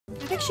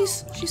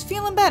she's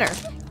feeling better.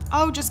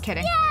 Oh, just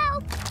kidding.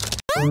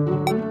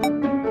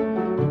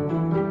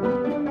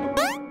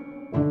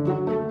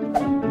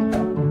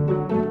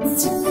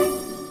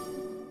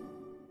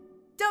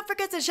 Don't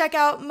forget to check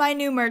out my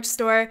new merch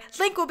store.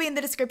 Link will be in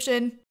the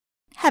description.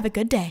 Have a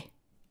good day.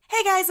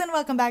 Hey guys, and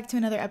welcome back to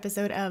another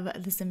episode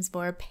of The Sims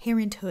 4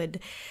 Parenthood.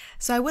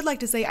 So I would like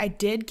to say I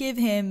did give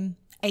him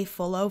a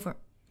full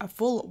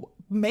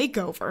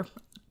makeover.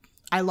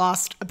 I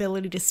lost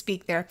ability to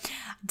speak there.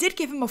 Did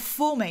give him a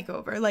full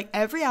makeover, like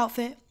every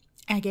outfit.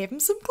 I gave him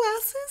some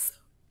glasses.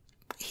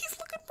 He's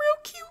looking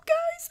real cute,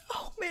 guys.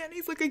 Oh man,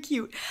 he's looking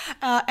cute.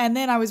 And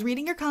then I was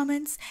reading your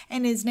comments,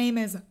 and his name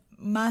is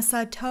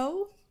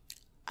Masato,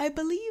 I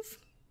believe.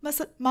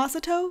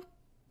 Masato?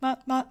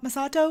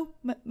 Masato?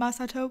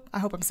 I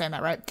hope I'm saying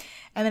that right.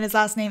 And then his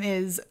last name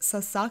is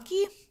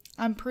Sasaki.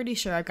 I'm pretty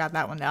sure I got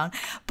that one down.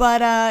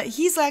 But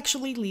he's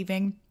actually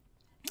leaving.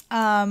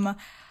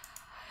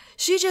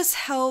 She just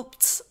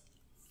helped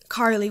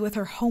Carly with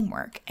her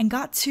homework and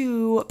got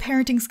to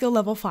parenting skill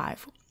level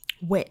 5,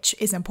 which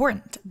is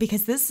important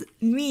because this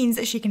means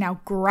that she can now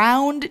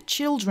ground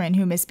children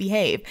who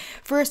misbehave.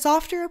 For a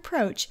softer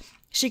approach,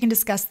 she can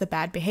discuss the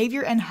bad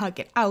behavior and hug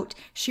it out.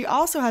 She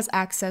also has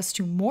access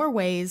to more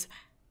ways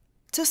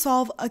to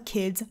solve a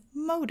kid's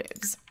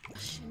motives.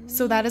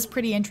 So that is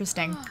pretty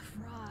interesting.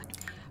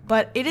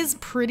 But it is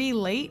pretty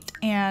late,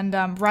 and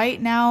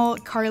right now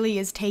Carly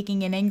is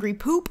taking an angry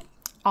poop.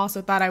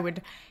 Also thought I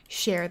would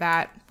share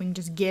that. We can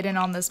just get in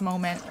on this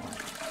moment.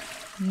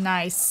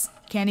 Nice.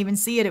 Can't even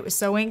see it. It was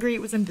so angry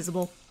it was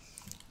invisible.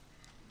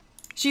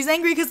 She's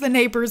angry because the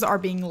neighbors are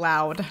being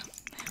loud.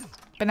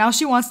 But now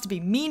she wants to be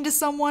mean to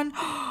someone.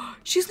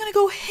 She's gonna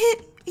go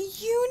hit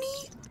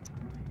Uni.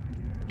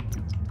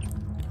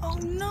 Oh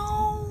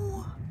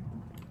no.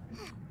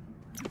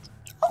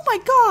 Oh my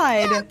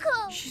god.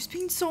 She's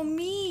being so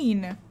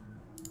mean.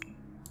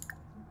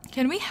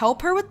 Can we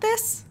help her with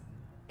this?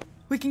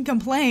 We can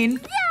complain.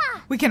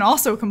 Yeah. We can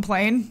also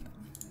complain.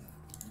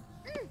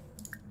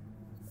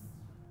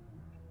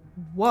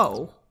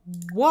 Whoa.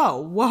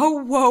 Whoa.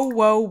 Whoa, whoa,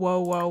 whoa, whoa,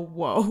 whoa,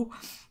 whoa.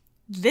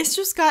 This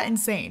just got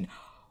insane.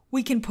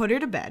 We can put her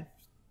to bed.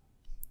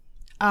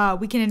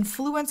 We can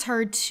influence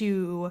her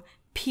to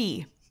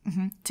pee.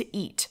 To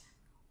eat.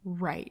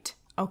 Right.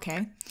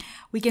 Okay.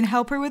 We can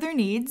help her with her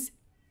needs.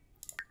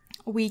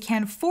 We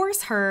can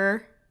force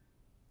her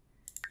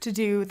to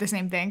do the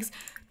same things.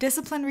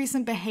 Discipline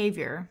recent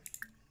behavior.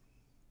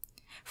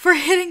 For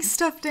hitting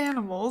stuffed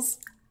animals.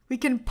 We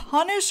can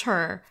punish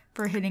her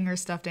for hitting her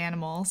stuffed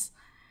animals.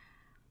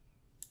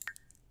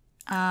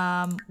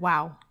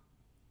 Wow.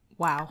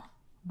 Wow.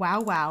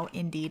 Wow, wow,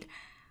 indeed.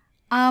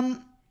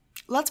 Why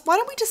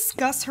don't we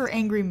discuss her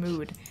angry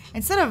mood?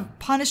 Instead of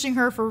punishing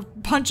her for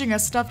punching a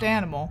stuffed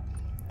animal,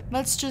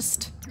 let's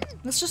just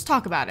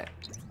talk about it.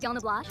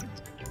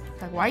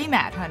 Like, why are you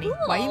mad, honey?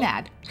 Why are you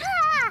mad?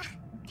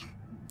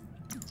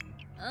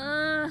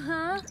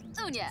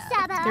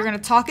 They're gonna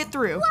talk it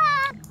through.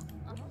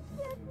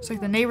 It's like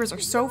the neighbors are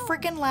so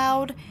freaking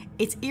loud.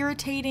 It's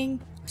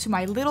irritating to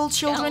my little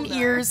children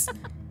ears.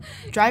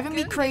 Driving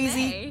me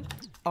crazy.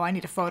 Oh, I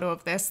need a photo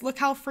of this. Look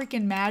how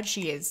freaking mad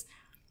she is.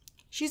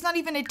 She's not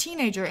even a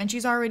teenager and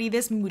she's already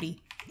this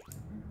moody.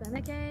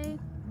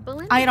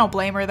 I don't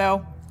blame her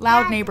though.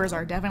 Loud neighbors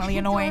are definitely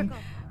annoying.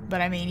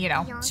 But I mean, you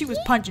know, she was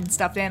punching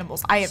stuffed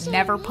animals. I have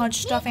never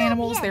punched stuffed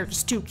animals. They're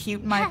just too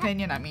cute in my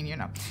opinion. I mean, you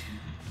know.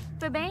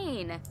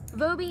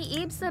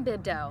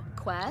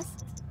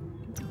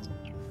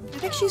 I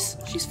think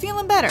she's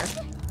feeling better.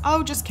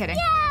 Oh, just kidding.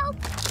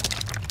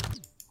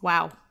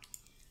 Wow.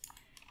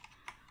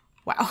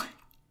 Wow.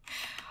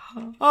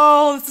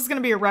 Oh, this is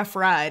gonna be a rough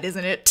ride,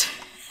 isn't it?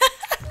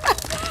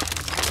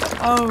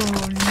 Oh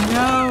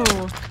no.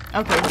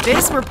 Okay,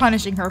 this we're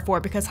punishing her for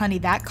because, honey,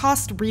 that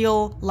cost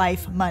real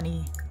life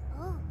money.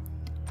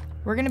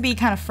 We're gonna be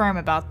kind of firm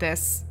about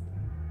this.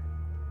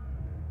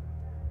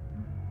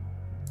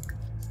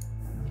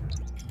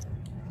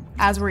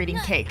 As we're eating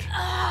cake.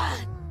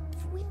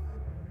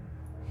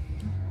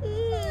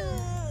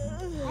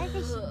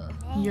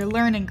 You're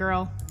learning,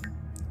 girl.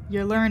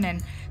 You're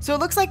learning. So it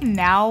looks like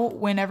now,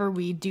 whenever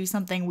we do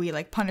something, we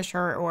like punish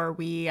her, or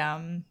we, you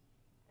know,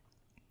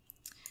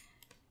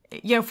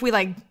 if we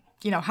like,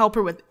 you know, help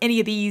her with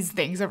any of these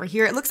things over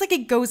here, it looks like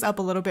it goes up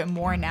a little bit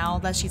more now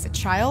that she's a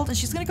child, and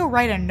she's gonna go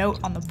write a note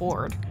on the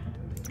board.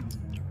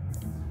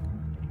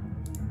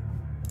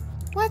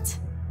 What?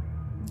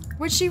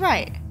 What'd she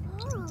write?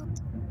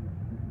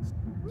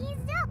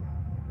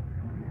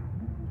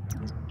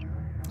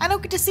 I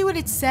don't get to see what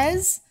it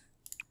says.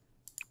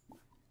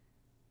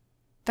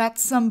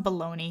 That's some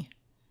baloney.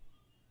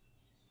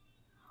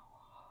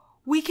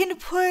 We can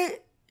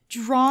put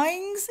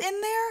drawings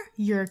in there?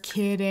 You're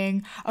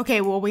kidding. Okay,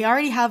 well, we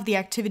already have the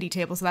activity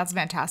table, so that's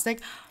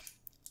fantastic.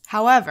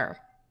 However,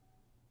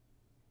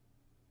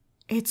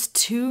 it's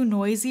too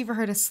noisy for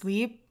her to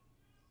sleep.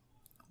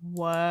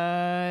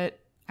 What?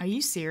 Are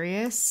you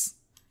serious?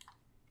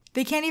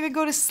 They can't even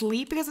go to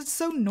sleep because it's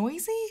so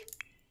noisy?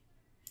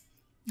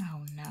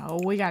 Oh no,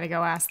 we gotta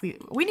go ask the—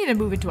 we need to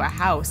move into a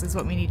house is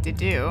what we need to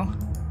do.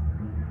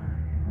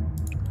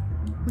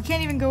 We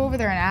can't even go over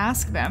there and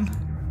ask them.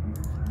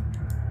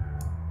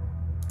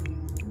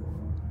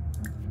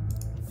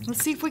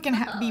 Let's see if we can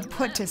be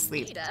put to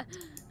sleep.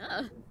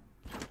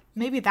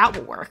 Maybe that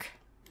will work.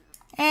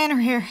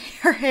 And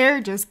her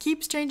hair just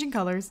keeps changing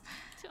colors.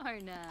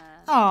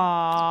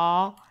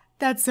 Aww,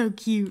 that's so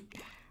cute.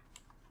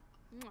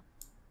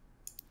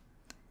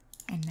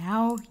 And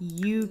now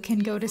you can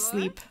go to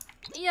sleep.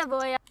 Yeah,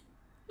 boy.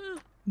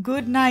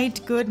 Good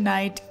night, good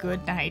night,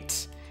 good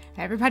night.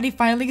 Everybody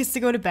finally gets to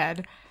go to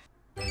bed.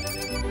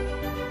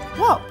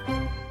 Whoa!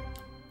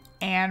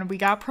 And we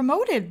got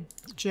promoted,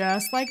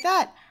 just like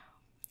that.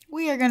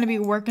 We are going to be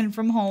working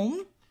from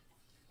home.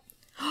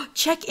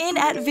 Check in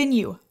at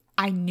venue.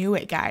 I knew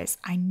it, guys.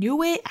 I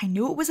knew it. I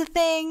knew it was a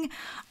thing.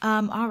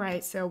 All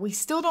right, so we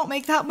still don't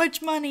make that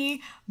much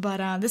money,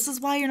 but this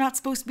is why you're not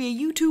supposed to be a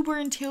YouTuber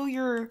until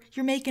you're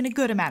making a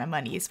good amount of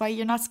money. It's why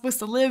you're not supposed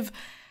to live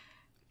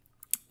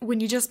when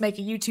you just make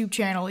a YouTube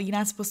channel. You're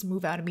not supposed to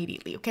move out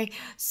immediately, okay?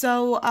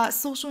 So,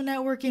 social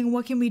networking,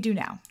 what can we do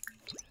now?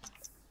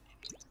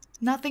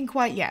 Nothing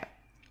quite yet,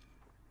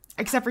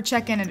 except for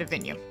check in at a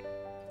venue.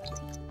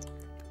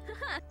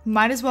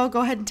 Might as well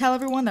go ahead and tell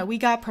everyone that we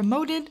got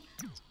promoted.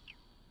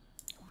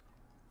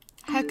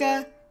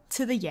 Hecka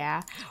to the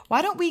yeah.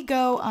 Why don't we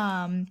go,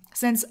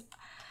 since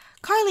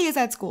Carly is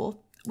at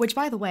school, which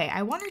by the way,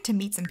 I want her to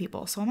meet some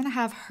people. So I'm going to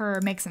have her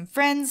make some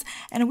friends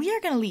and we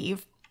are going to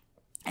leave.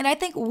 And I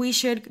think we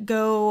should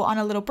go on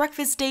a little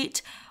breakfast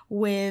date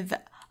with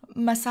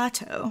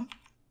Masato.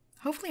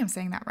 Hopefully I'm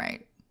saying that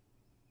right.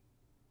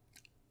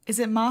 Is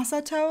it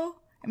Masato?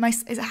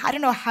 I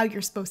don't know how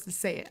you're supposed to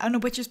say it. I don't know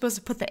what you're supposed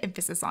to put the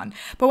emphasis on.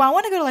 But I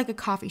want to go to like a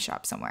coffee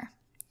shop somewhere.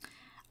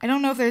 I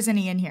don't know if there's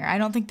any in here. I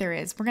don't think there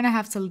is. We're going to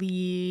have to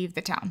leave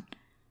the town.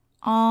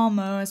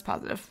 Almost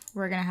positive.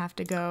 We're going to have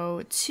to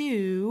go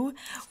to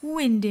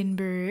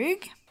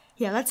Windenburg.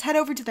 Yeah, let's head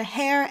over to the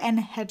Hare and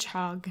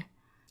Hedgehog.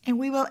 And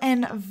we will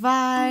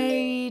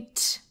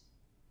invite...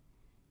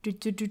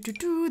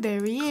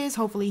 There he is.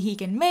 Hopefully he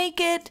can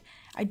make it.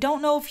 I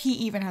don't know if he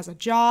even has a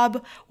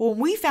job. When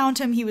we found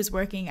him, he was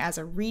working as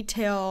a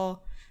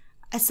retail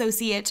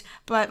associate,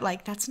 but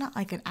like that's not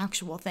like an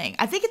actual thing.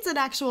 I think it's an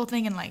actual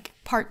thing in like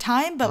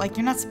part-time, but like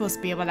you're not supposed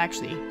to be able to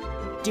actually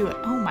do it.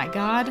 Oh my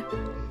god.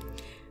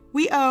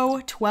 We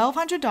owe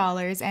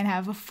 $1,200 and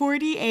have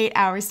 48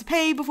 hours to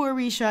pay before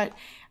we shut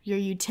your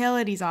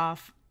utilities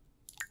off.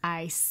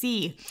 I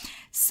see.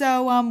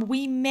 So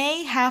we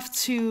may have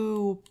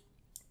to,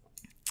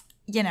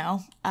 you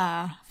know,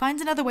 find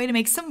another way to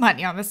make some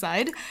money on the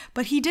side,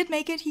 but he did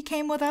make it. He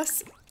came with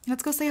us.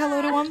 Let's go say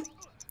hello to him.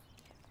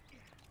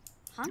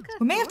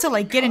 We may have to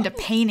like get into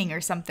painting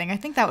or something. I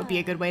think that would be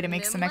a good way to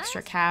make some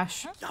extra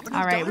cash.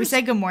 All right, we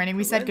said good morning.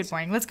 We said good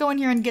morning. Let's go in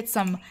here and get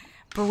some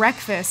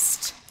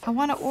breakfast. I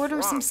want to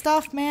order some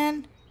stuff,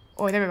 man.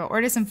 Oh, there we go.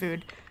 Order some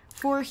food.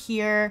 For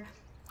here.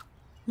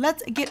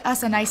 Let's get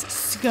us a nice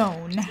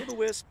scone.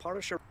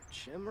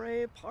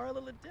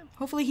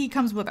 Hopefully he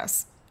comes with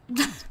us.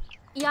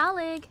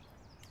 Yalig.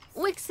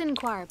 Wixen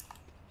Quarp.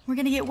 We're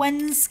gonna get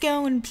one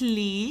scone,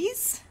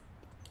 please.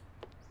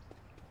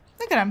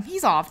 Look at him.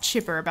 He's all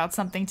chipper about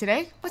something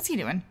today. What's he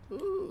doing?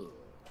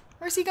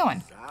 Where's he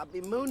going?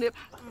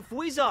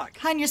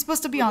 Hun, you're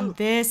supposed to be on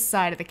this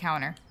side of the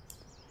counter.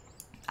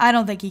 I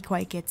don't think he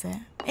quite gets it.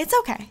 It's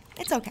okay.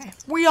 It's okay.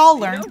 We all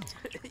learn.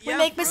 We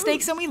make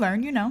mistakes and we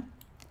learn, you know.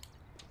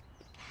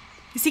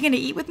 Is he gonna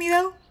eat with me,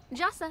 though?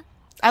 Jassa.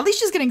 At least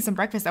she's getting some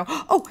breakfast, though.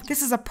 Oh,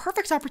 this is a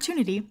perfect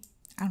opportunity.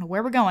 I don't know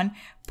where we're going.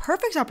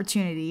 Perfect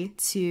opportunity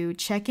to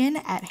check in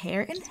at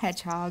Hare and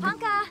Hedgehog.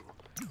 Panka.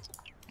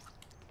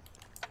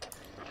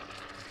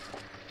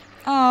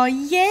 Oh,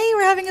 yay,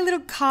 we're having a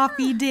little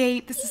coffee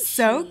date. This is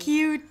so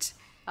cute.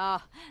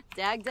 Oh,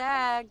 dag.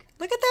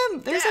 Look at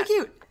them. They're so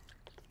cute.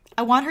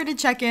 I want her to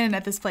check in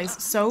at this place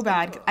so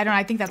bad.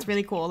 I think that's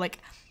really cool. Like,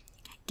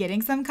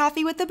 getting some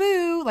coffee with the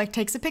boo. Like,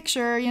 takes a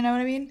picture, you know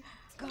what I mean?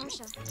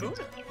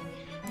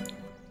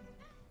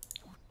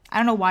 I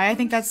don't know why I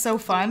think that's so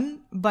fun,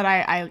 but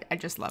I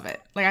just love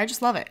it. Like, I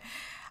just love it.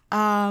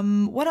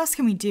 What else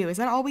can we do? Is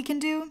that all we can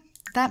do?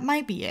 That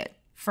might be it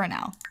for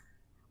now.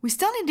 We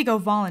still need to go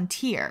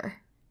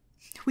volunteer.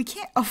 We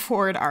can't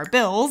afford our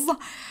bills,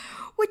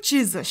 which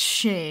is a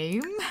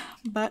shame.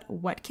 But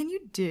what can you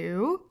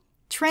do?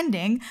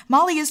 Trending.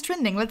 Molly is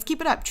trending. Let's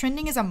keep it up.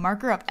 Trending is a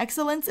marker of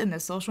excellence in the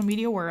social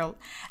media world.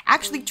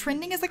 Actually,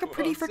 trending is like a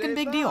pretty freaking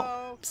big deal.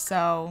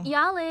 So...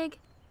 Yalig.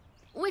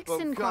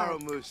 Wixen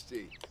Quarp.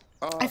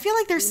 I feel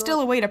like there's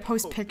still a way to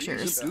post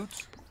pictures.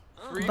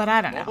 But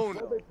I don't know.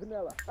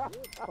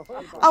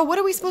 Oh, what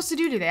are we supposed to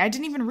do today? I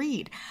didn't even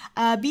read.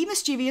 Be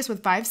mischievous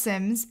with 5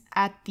 Sims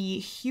at the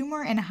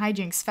Humor and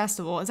Hijinks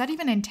Festival. Is that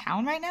even in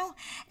town right now?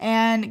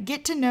 And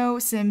get to know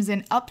Sims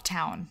in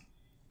Uptown.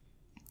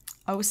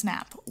 Oh,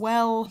 snap.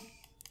 Well,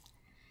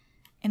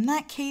 in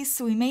that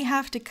case, we may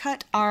have to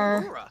cut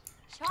our...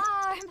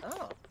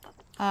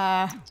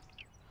 our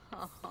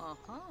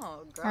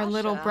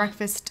little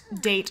breakfast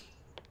date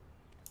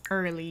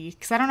early,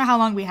 because I don't know how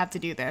long we have to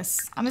do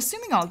this. I'm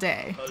assuming all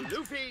day.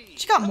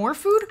 She got more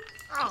food?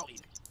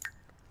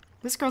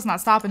 This girl's not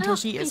stopping until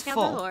she is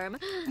full.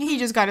 He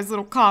just got his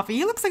little coffee.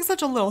 He looks like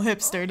such a little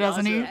hipster,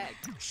 doesn't he?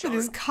 Look at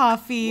his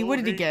coffee. What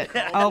did he get?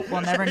 Oh,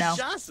 we'll never know.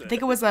 I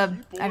think it was a,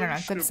 I don't know,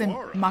 that's a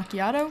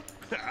macchiato?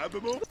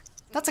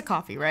 That's a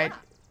coffee, right?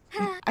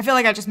 I feel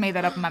like I just made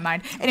that up in my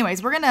mind.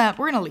 Anyways, we're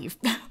gonna leave.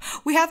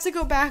 We have to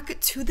go back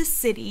to the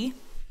city,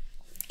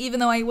 even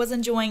though I was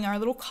enjoying our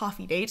little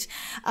coffee date.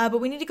 But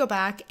we need to go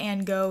back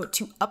and go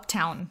to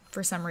Uptown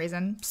for some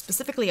reason,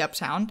 specifically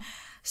Uptown.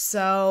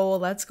 So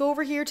let's go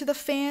over here to the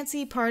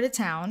fancy part of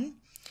town,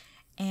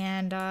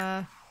 and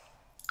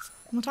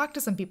we'll talk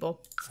to some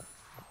people.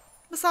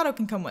 Masato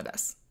can come with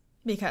us,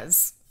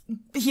 because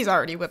he's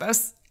already with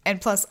us. And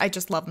plus, I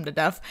just love him to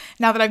death.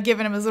 Now that I've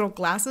given him his little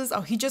glasses,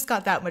 oh, he just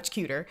got that much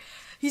cuter.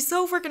 He's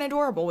so freaking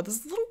adorable with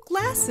his little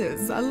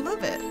glasses. I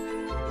love it.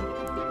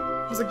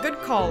 It was a good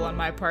call on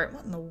my part.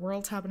 What in the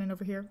world's happening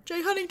over here?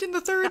 Jay Huntington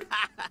III.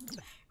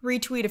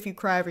 Retweet if you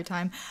cry every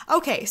time.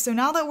 Okay, so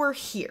now that we're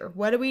here,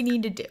 what do we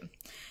need to do?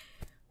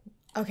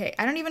 Okay,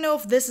 I don't even know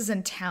if this is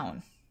in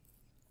town.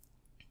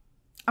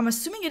 I'm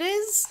assuming it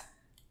is,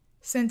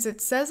 since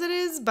it says it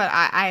is, but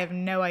I have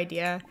no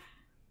idea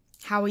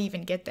how we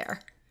even get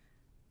there.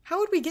 How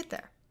would we get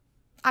there?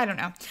 I don't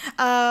know.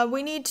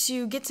 We need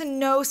to get to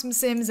know some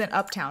Sims in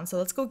Uptown, so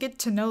let's go get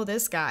to know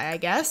this guy, I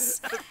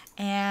guess.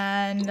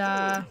 And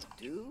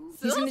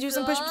he's gonna do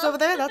some push-ups over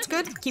there. That's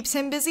good. Keeps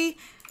him busy.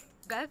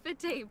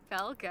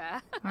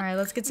 Alright,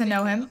 let's get to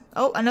know him.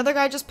 Oh, another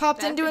guy just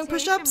popped in doing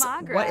push-ups.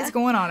 What is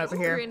going on over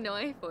here?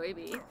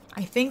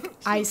 I think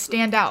I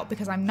stand out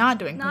because I'm not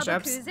doing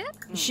push-ups.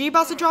 Is she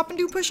about to drop and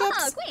do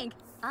push-ups?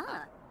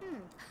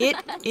 It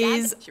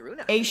is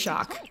a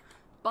shock.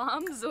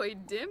 Let's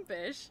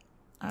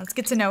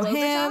get to know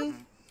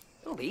him.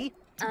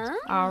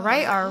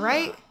 Alright,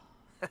 alright.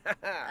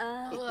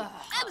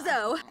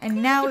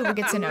 And now we will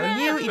get to know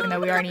you, even though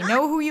we already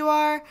know who you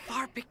are.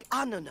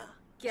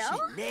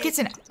 Get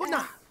to know.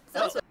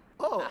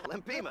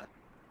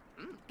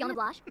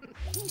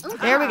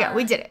 There we go,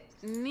 we did it.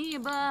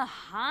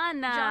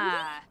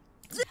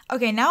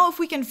 Okay, now if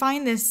we can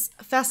find this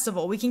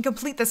festival, we can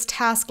complete this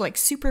task like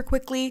super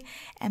quickly,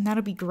 and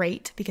that'll be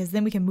great because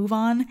then we can move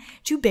on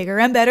to bigger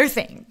and better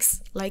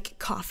things, like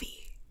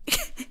coffee.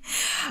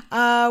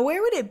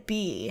 Where would it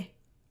be?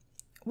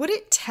 Would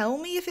it tell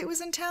me if it was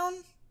in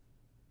town?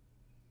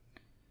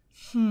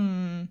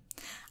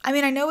 I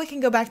mean, I know we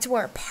can go back to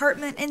our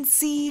apartment and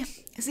see.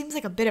 It seems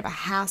like a bit of a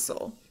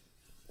hassle.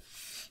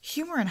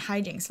 Humor and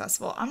Hijinks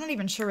Festival. I'm not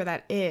even sure where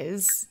that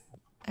is.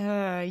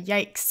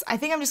 Yikes. I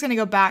think I'm just gonna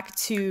go back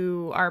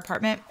to our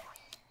apartment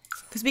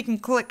because we can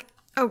click.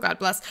 Oh, God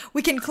bless.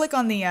 We can click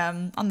on the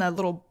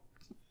little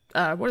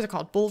what is it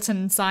called?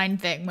 Bulletin sign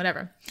thing,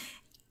 whatever,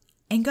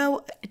 and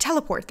go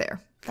teleport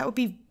there. That would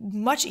be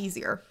much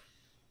easier.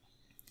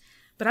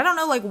 But I don't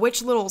know like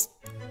which little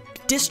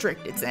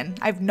district it's in.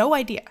 I have no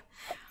idea.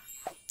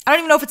 I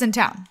don't even know if it's in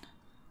town.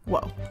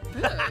 Whoa.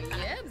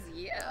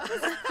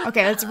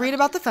 Okay, let's read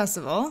about the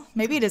festival.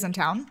 Maybe it is in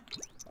town.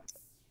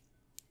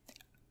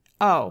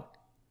 Oh,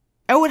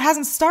 it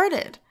hasn't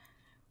started.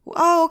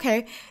 Oh,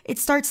 okay. It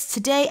starts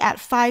today at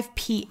 5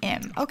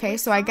 p.m. Okay,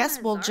 so I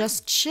guess we'll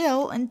just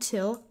chill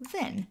until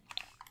then.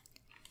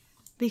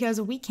 Because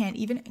we can't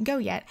even go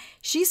yet.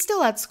 She's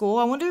still at school.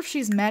 I wonder if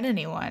she's met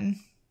anyone.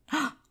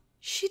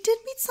 She did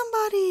meet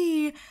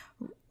somebody.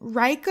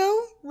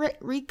 Riko?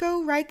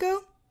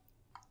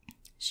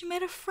 She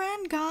met a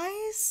friend,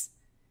 guys.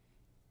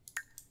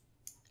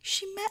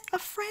 She met a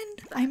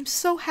friend. I'm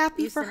so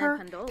happy for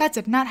her. That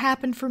did not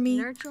happen for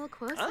me.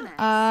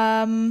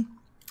 Oh,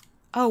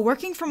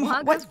 working from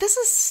home. What? This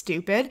is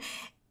stupid.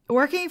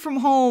 Working from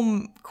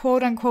home,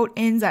 quote unquote,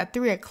 ends at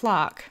 3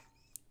 o'clock.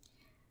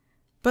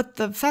 But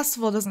the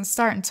festival doesn't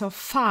start until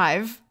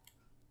 5.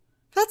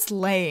 That's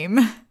lame.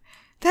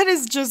 That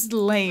is just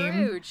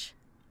lame.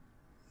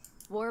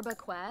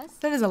 That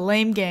is a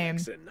lame game.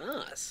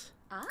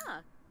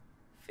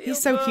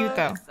 He's so cute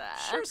though.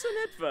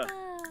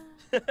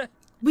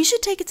 We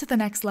should take it to the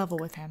next level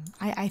with him.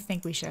 I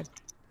think we should.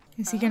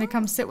 Is he gonna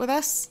come sit with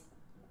us?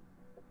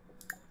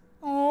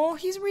 Oh,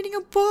 he's reading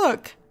a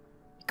book.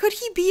 Could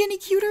he be any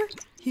cuter?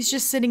 He's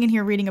just sitting in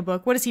here reading a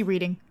book. What is he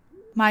reading?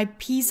 My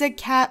Pizza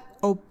Cat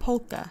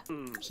Opolka.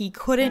 He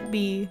couldn't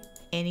be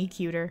any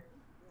cuter.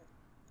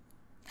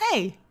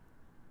 Hey,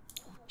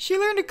 she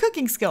learned a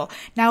cooking skill.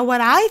 Now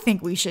what I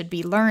think we should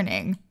be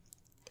learning,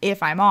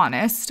 if I'm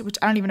honest, which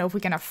I don't even know if we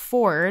can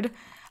afford,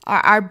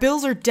 our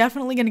bills are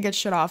definitely going to get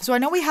shut off. So I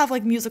know we have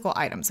like musical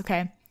items,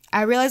 okay?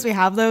 I realize we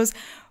have those,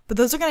 but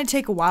those are going to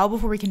take a while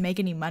before we can make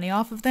any money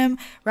off of them,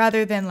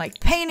 rather than like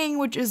painting,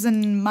 which is,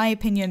 in my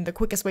opinion, the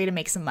quickest way to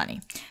make some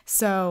money.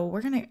 So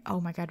we're going to, oh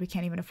my God, we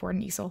can't even afford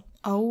an easel.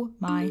 Oh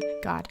my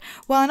God.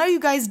 Well, I know you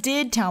guys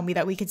did tell me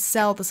that we could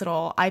sell this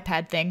little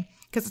iPad thing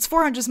because it's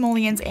 400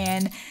 simoleons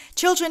and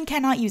children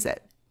cannot use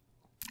it.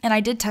 And I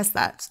did test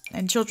that,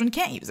 and children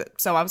can't use it.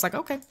 So I was like,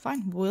 okay,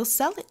 fine, we'll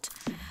sell it.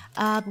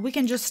 But we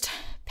can just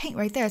paint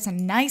right there. It's a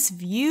nice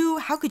view.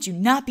 How could you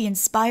not be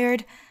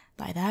inspired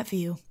by that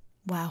view?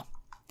 Wow.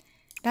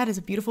 That is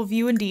a beautiful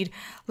view indeed.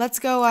 Let's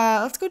go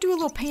do a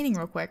little painting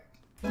real quick.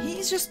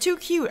 He's just too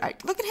cute.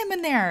 Look at him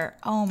in there.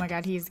 Oh my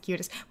god, he's the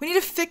cutest. We need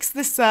to fix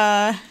this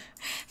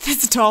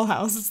this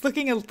dollhouse. It's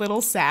looking a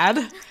little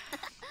sad.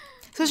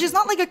 So she's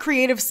not like a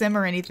creative sim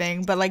or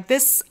anything, but like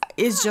this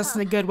is just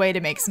a good way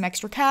to make some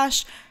extra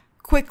cash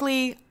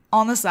quickly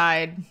on the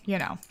side, you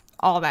know,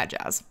 all that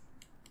jazz.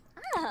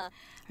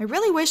 I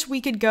really wish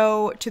we could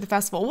go to the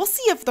festival. We'll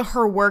see if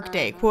her work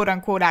day, quote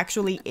unquote,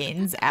 actually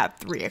ends at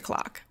 3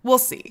 o'clock. We'll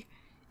see.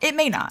 It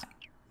may not.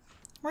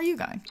 Where are you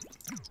going?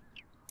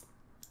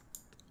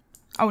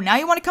 Oh, now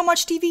you want to come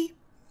watch TV?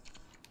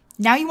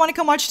 Now you want to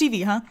come watch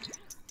TV, huh?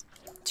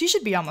 She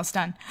should be almost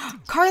done.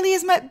 Carly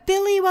has met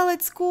Billy while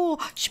at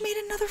school. She made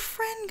another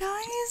friend,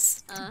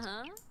 guys.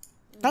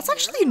 That's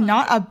actually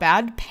not a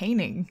bad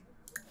painting.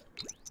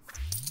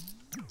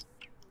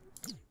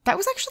 That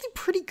was actually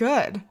pretty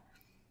good.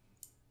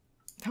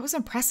 That was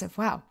impressive.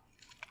 Wow.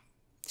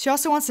 She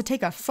also wants to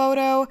take a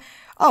photo.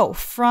 Oh,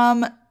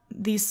 from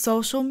the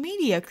social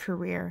media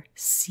career.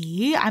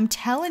 See, I'm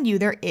telling you,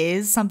 there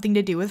is something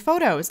to do with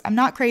photos. I'm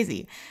not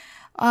crazy.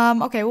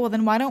 Okay, well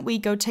then why don't we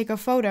go take a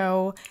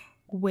photo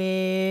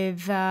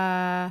with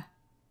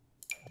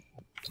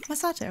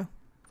Masato.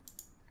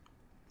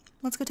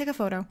 Let's go take a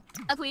photo.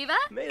 Aquiva?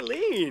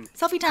 Maylene.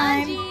 Selfie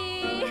time.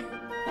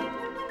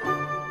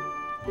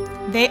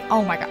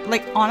 Oh my god.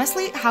 Like,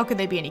 honestly, how could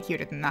they be any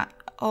cuter than that?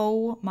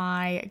 Oh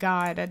my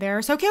god.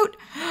 They're so cute.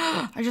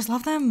 I just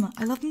love them.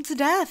 I love them to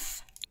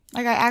death.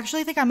 Like, I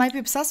actually think I might be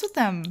obsessed with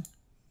them.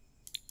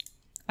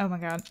 Oh my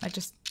god.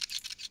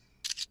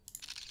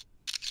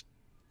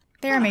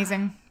 They're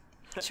amazing.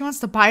 She wants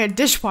to buy a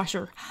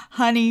dishwasher.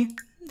 Honey,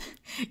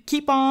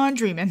 keep on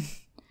dreaming.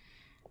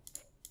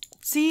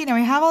 See, now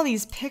we have all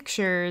these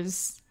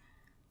pictures,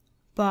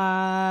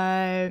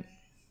 but,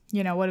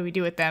 you know, what do we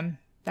do with them?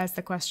 That's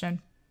the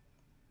question.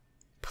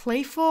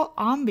 Playful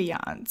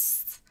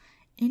ambiance.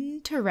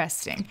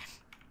 Interesting.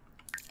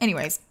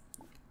 Anyways,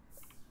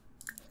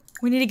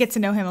 we need to get to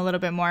know him a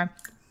little bit more.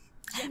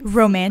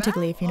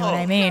 Romantically, if you know what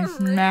I mean.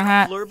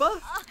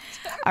 Flurba?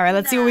 All right,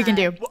 let's see what we can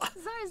do.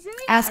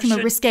 Ask him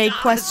a risque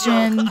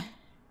question.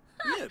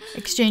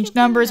 Exchange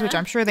numbers, which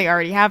I'm sure they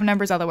already have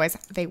numbers. Otherwise,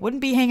 they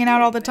wouldn't be hanging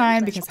out all the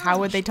time because how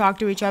would they talk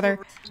to each other?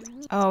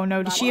 Oh,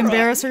 no. Did she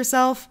embarrass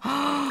herself?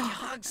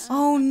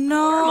 Oh,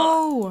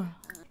 no.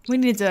 We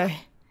need to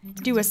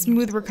do a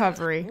smooth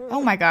recovery.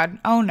 Oh, my God.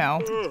 Oh,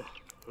 no.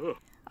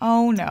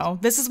 Oh, no.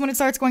 This is when it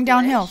starts going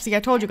downhill. See, I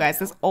told you guys.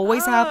 This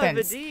always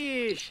happens.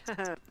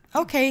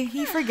 Okay,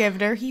 he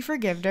forgived her. He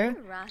forgived her.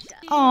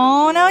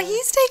 Oh, now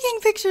he's taking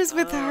pictures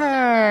with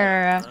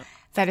her.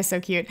 That is so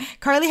cute.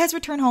 Carly has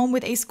returned home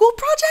with a school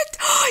project.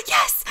 Oh,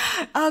 yes!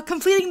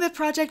 Completing the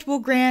project will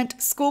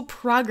grant school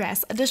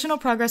progress. Additional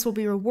progress will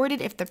be rewarded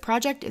if the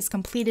project is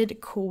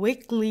completed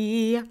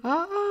quickly.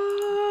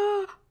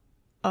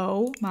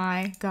 Oh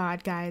my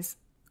god, guys.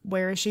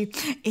 Where is she?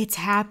 It's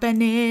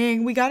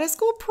happening. We got a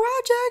school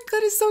project.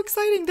 That is so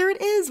exciting. There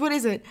it is. What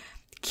is it?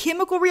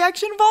 Chemical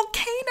reaction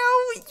volcano.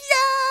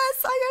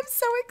 Yes! I am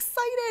so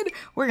excited.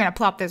 We're going to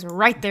plop this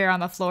right there on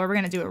the floor. We're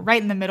going to do it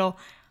right in the middle.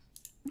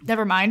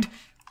 Never mind.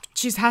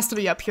 She has to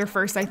be up here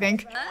first, I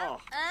think.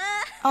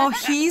 Oh,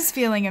 he's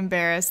feeling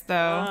embarrassed,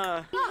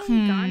 though. We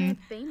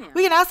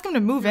can ask him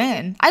to move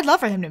in. I'd love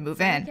for him to move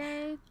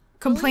in.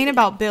 Complain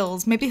about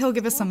bills. Maybe he'll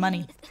give us some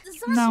money.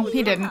 No,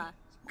 he didn't.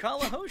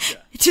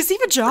 Does he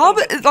have a job?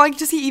 Like,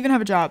 does he even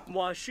have a job?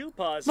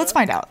 Let's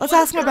find out. Let's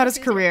ask him about his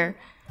career.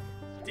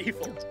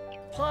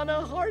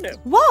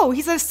 Whoa,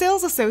 he's a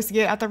sales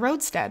associate at the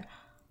roadstead.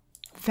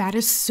 That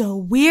is so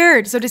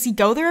weird. So does he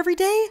go there every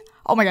day?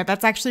 Oh my god,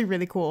 that's actually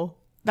really cool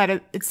that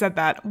it said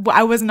that.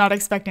 I was not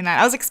expecting that.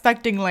 I was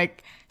expecting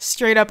like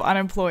straight up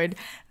unemployed.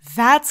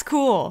 That's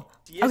cool.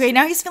 Okay,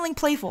 now he's feeling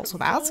playful, so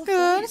that's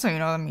good. So you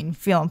know what I mean,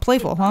 feeling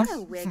playful, huh?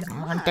 I'm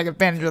gonna take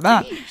advantage of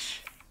that.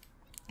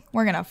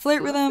 We're gonna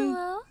flirt with him.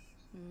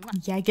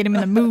 Yeah, get him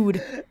in the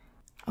mood.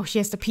 Oh, she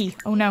has to pee.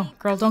 Oh no,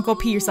 girl, don't go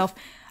pee yourself.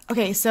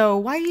 Okay, so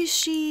why is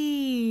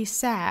she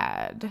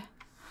sad?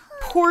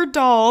 Poor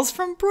dolls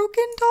from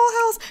Broken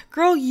Dollhouse.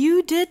 Girl,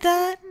 you did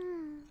that?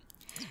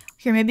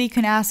 Here, maybe you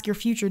can ask your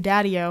future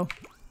daddy-o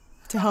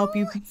to help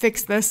you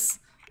fix this.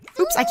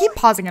 Oops, I keep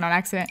pausing it on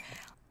accident.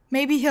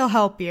 Maybe he'll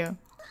help you.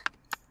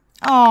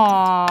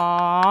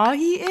 Aww,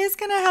 he is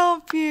gonna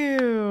help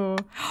you.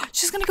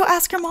 She's gonna go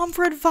ask her mom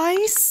for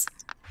advice?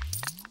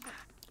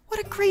 What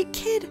a great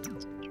kid.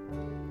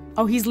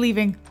 Oh, he's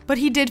leaving. But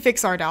he did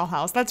fix our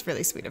dollhouse. That's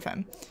really sweet of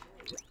him.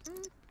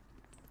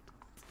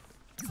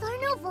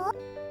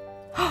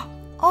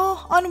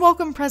 Oh,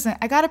 unwelcome present.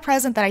 I got a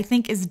present that I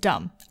think is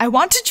dumb. I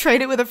want to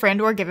trade it with a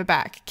friend or give it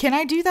back. Can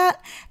I do that?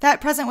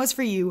 That present was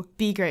for you.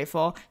 Be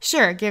grateful.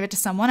 Sure, give it to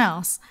someone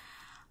else.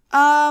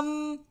 Let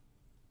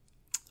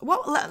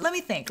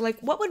me think. Like,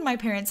 what would my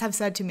parents have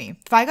said to me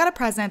if I got a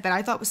present that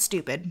I thought was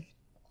stupid?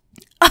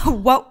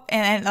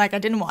 And like I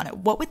didn't want it.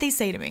 What would they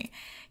say to me?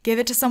 Give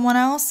it to someone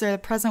else, or the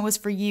present was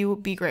for you.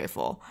 Be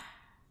grateful.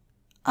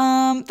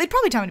 They'd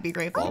probably tell me to be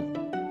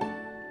grateful.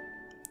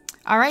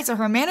 All right, so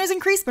her manners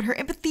increased, but her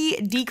empathy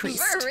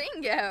decreased.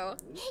 Ringo.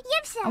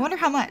 I wonder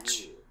how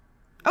much.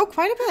 Oh,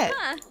 quite a bit.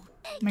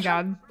 Oh my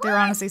god, they're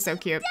honestly so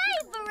cute.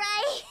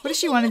 What does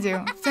she want to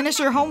do? Finish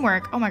her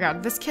homework. Oh my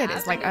god, this kid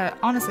is like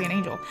honestly an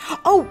angel.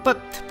 Oh,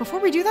 but before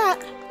we do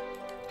that,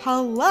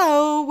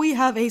 hello, we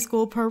have a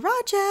school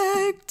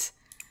project.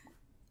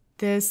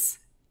 This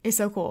is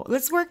so cool.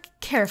 Let's work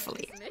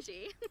carefully.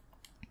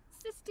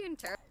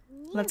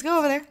 Let's go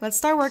over there. Let's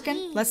start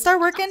working. Let's start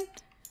working.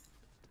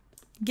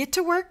 Get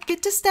to work.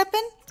 Get to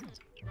stepping.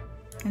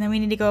 And then we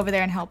need to go over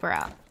there and help her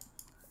out.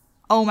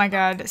 Oh my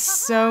god,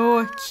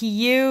 so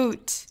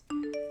cute.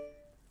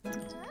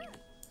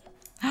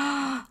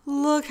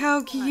 Look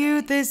how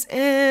cute this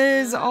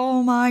is.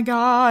 Oh my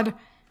god.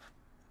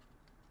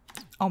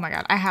 Oh my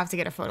god, I have to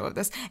get a photo of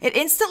this. It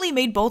instantly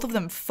made both of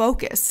them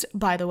focused,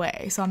 by the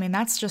way. So, I mean,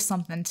 that's just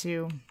something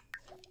to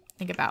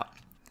think about.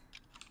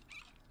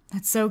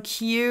 That's so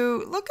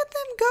cute. Look at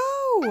them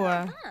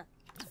go.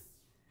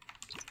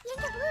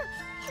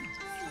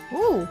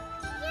 Ooh.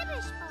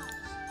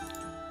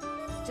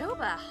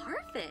 Doba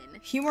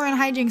Harfin. Humor and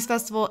Hijinks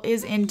Festival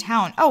is in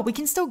town. Oh, we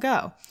can still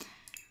go.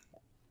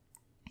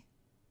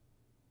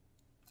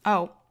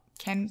 Oh,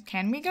 can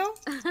we go?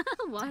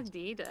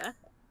 Wadida.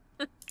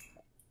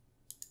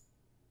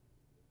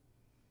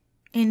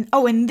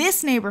 In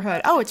this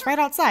neighborhood. Oh, it's right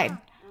outside.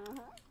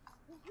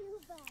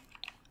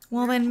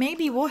 Well, then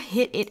maybe we'll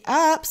hit it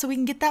up so we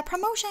can get that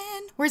promotion.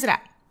 Where's it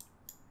at?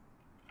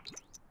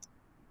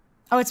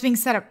 Oh, it's being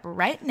set up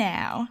right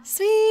now.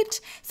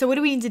 Sweet. So what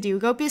do we need to do?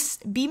 Go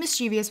be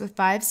mischievous with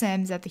 5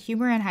 Sims at the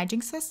Humor and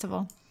Hijinks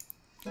Festival.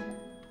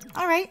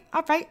 All right.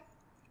 All right.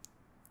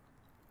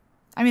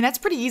 I mean, that's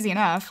pretty easy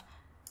enough.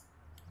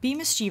 Be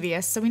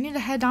mischievous. So we need to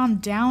head on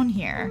down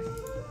here.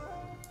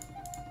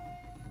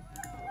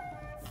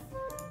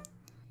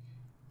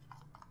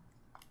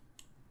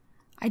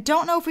 I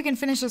don't know if we can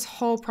finish this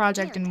whole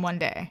project in one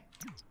day.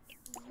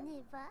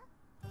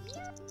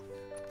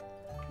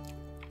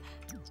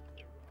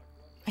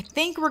 I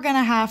think we're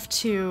gonna have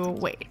to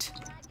wait.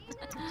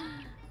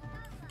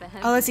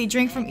 Oh, let's see.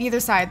 Drink from either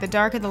side, the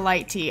dark or the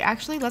light tea.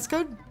 Actually, let's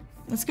go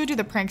do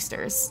the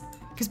pranksters.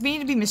 Because we need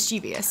to be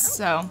mischievous,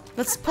 so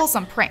let's pull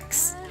some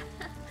pranks.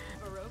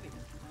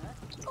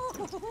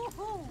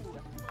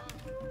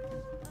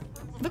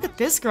 Look at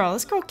this girl.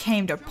 This girl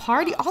came to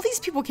party. All these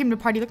people came to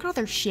party. Look at all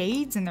their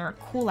shades and their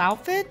cool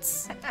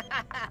outfits.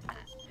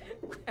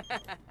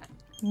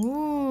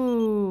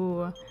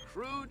 Ooh.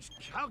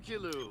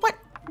 What?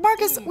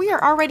 Marcus, we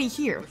are already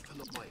here.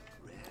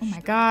 Oh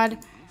my god.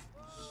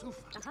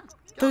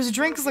 Those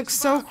drinks look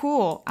so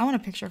cool. I want a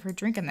picture of her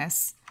drinking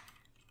this.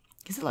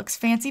 Because it looks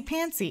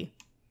fancy-pantsy.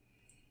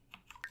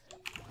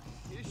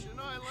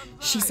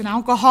 She's an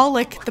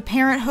alcoholic. The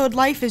parenthood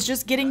life is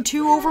just getting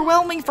too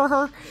overwhelming for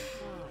her.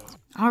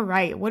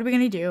 Alright, what are we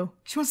gonna do?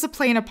 She wants to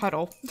play in a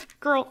puddle.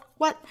 Girl,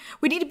 what?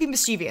 We need to be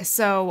mischievous,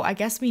 so I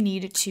guess we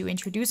need to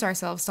introduce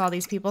ourselves to all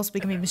these people so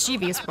we can be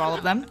mischievous for all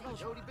of them.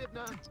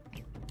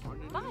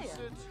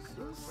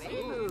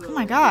 Oh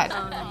my god.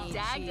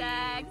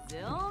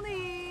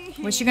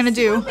 What's she gonna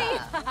do?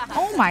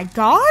 Oh my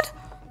god?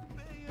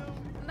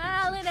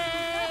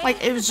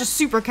 Like, it was just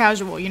super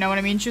casual, you know what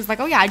I mean? She was like,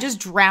 oh yeah, I just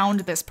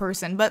drowned this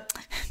person, but,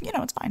 you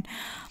know, it's fine.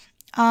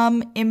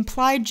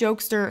 Implied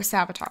jokester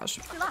sabotage.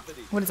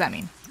 What does that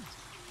mean?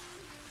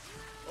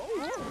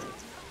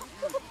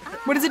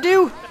 What does it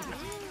do?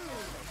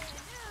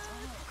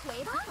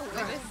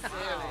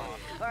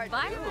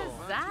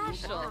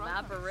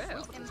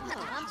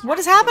 What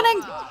is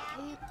happening?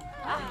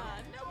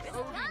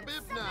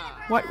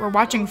 What? We're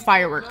watching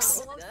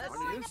fireworks.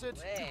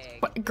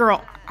 What,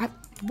 girl,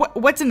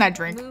 what's in that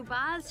drink?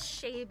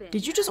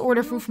 Did you just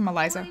order food from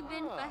Eliza?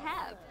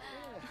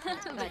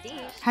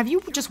 Have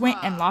you just went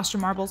and lost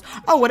your marbles?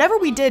 Oh, whatever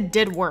we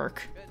did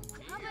work.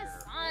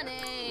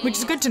 Which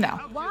is good to know.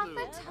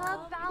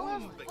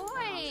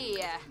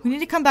 We need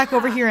to come back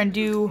over here and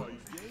do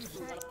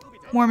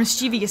more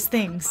mischievous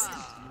things.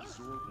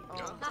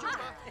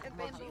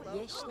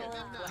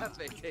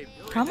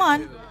 Come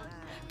on.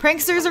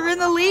 Pranksters are in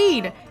the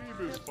lead.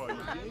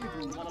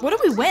 What do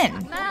we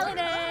win?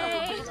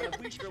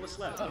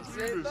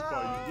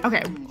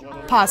 Okay,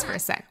 pause for a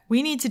sec.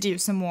 We need to do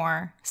some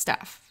more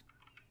stuff.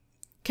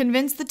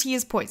 Convince the tea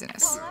is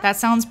poisonous. That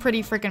sounds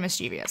pretty freaking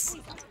mischievous.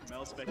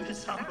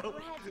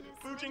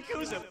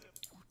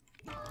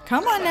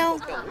 Come on now.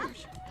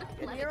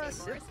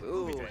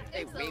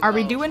 Are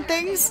we doing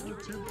things?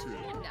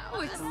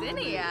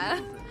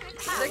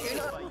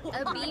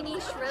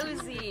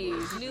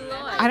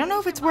 I don't know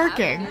if it's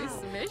working.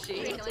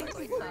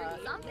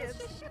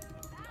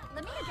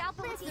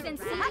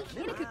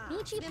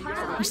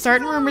 We're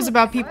starting rumors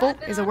about people.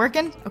 Is it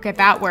working? Okay,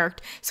 that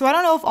worked. So I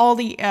don't know if all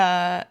the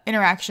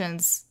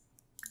interactions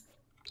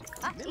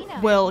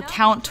will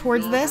count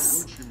towards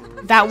this.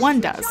 That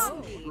one does.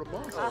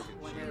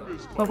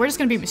 But we're just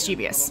gonna be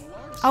mischievous.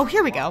 Oh,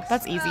 here we go.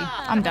 That's easy.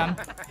 I'm done.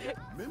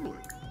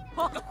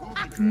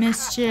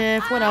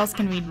 Mischief. What else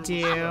can we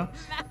do?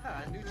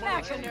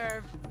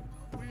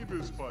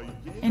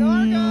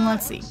 And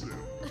let's see.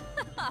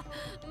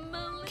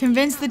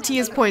 Convince the tea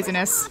is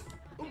poisonous.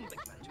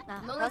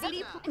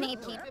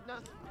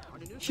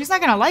 She's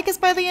not gonna like us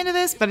by the end of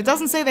this, but it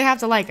doesn't say they have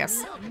to like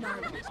us.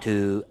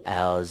 2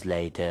 hours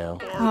later.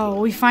 Oh,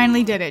 we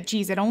finally did it.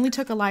 Jeez, it only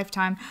took a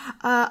lifetime.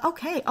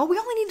 Okay. Oh, we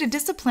only need to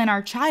discipline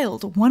our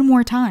child one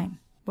more time.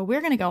 But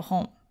we're gonna go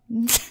home.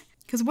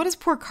 Because what is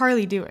poor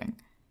Carly doing?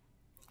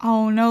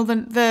 Oh no,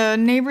 the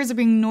neighbors are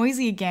being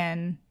noisy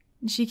again.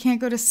 She can't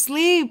go to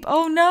sleep.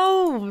 Oh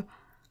no.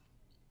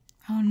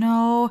 Oh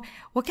no.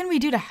 What can we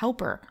do to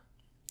help her?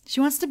 She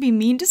wants to be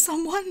mean to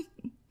someone?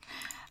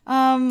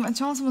 And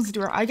she also wants to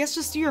do her. I guess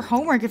just do your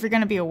homework if you're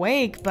gonna be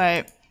awake,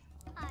 but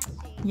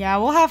yeah,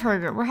 we'll have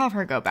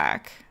her go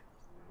back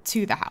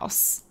to the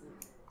house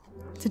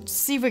to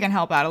see if we can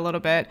help out a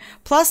little bit.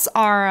 Plus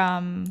our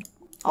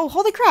oh,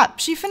 holy crap,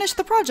 she finished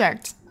the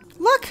project.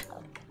 Look.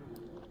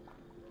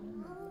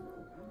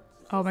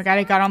 Oh my god,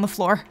 it got on the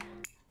floor.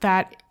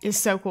 That is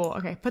so cool.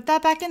 Okay, put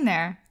that back in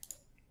there.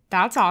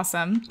 That's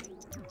awesome.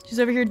 She's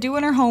over here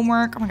doing her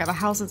homework. Oh my god, the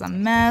house is a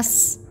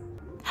mess.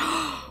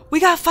 We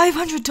got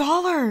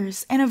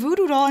 $500 and a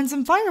voodoo doll and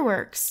some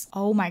fireworks.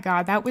 Oh my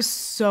god, that was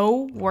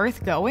so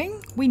worth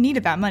going. We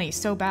needed that money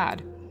so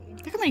bad.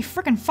 Look how many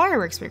freaking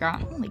fireworks we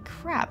got. Holy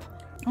crap.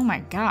 Oh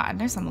my god,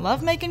 there's some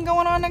lovemaking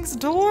going on next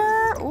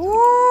door.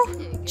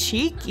 Ooh,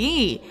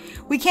 cheeky.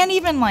 We can't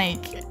even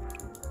like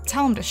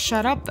tell him to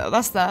shut up though.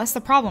 That's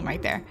the problem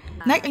right there.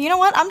 You know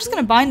what? I'm just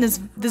gonna bind this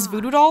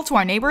voodoo doll to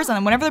our neighbors, and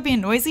then whenever they're being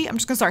noisy, I'm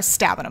just gonna start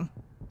stabbing them.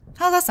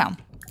 How's that sound?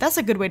 That's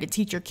a good way to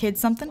teach your kids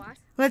something.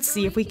 Let's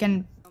see if we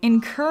can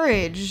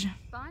encourage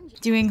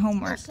doing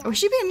homework. Oh, is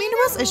she being mean to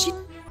us? Is she?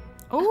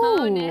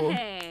 Oh,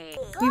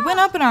 we went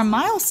up in our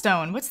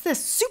milestone. What's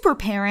this? Super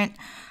parent.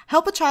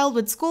 Help a child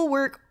with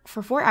schoolwork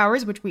for 4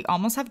 hours, which we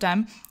almost have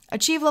done.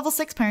 Achieve level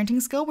 6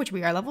 parenting skill, which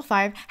we are level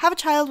 5. Have a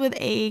child with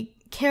a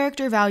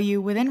character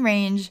value within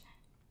range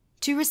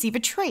to receive a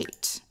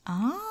trait.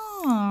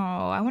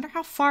 Oh, I wonder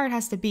how far it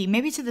has to be.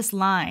 Maybe to this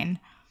line.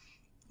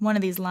 One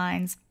of these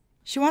lines.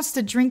 She wants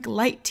to drink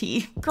light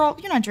tea. Girl,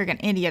 you're not drinking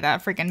any of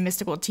that freaking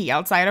mystical tea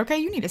outside, okay?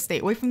 You need to stay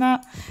away from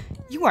that.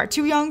 You are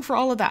too young for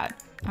all of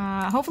that.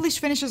 Hopefully she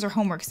finishes her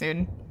homework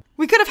soon.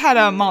 We could have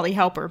had Molly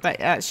help her,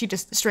 but she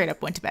just straight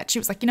up went to bed. She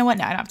was like, you know what?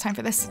 No, I don't have time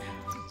for this.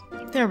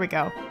 There we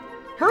go.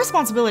 Her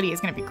responsibility is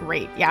going to be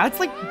great. Yeah, it's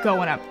like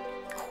going up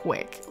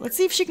quick. Let's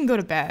see if she can go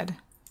to bed.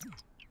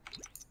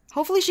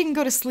 Hopefully she can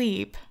go to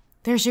sleep.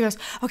 There she goes.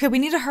 Okay, we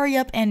need to hurry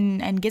up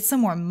and get some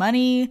more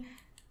money,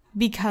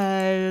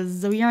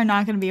 because we are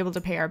not going to be able to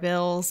pay our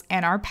bills,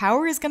 and our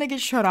power is going to get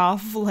shut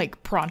off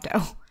like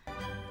pronto.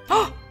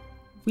 Oh,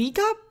 we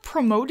got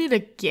promoted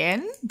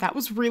again? That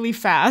was really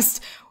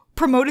fast.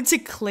 Promoted to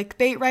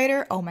clickbait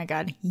writer? Oh my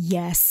god,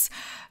 yes.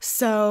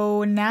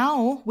 So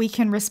now we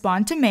can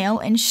respond to mail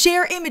and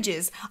share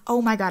images.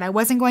 Oh my god, I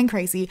wasn't going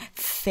crazy.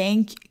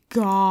 Thank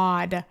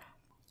god.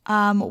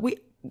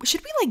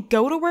 Should we like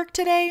go to work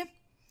today?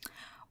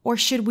 Or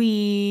should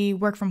we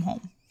work from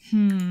home?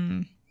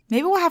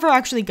 Maybe we'll have her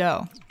actually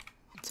go.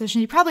 So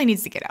she probably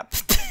needs to get up.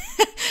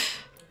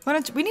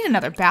 We need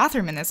another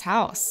bathroom in this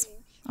house.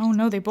 Oh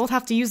no, they both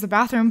have to use the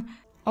bathroom.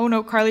 Oh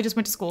no, Carly just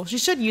went to school. She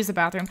should use the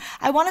bathroom.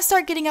 I want to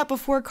start getting up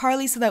before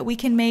Carly so that we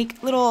can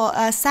make little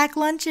sack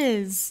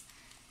lunches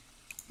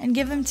and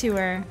give them to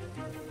her.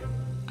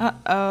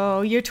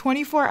 Uh-oh, you're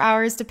 24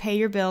 hours to pay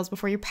your bills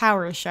before your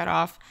power is shut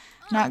off.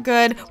 Not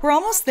good. We're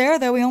almost there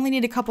though. We only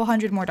need a couple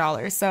 $100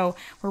 more. So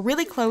we're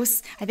really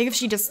close. I think if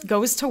she just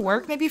goes to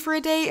work maybe for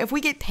a day, if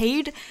we get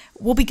paid,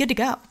 we'll be good to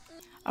go.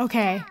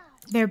 Okay,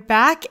 they're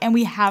back and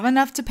we have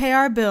enough to pay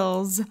our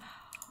bills,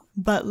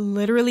 but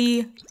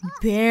literally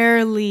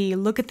barely.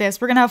 Look at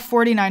this. We're gonna have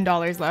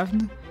 $49 left.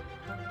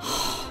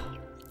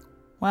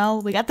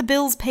 Well, we got the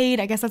bills paid.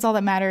 I guess that's all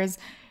that matters.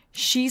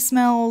 She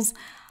smells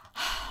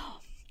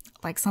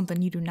like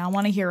something you do not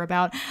want to hear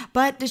about.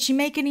 But did she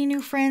make any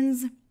new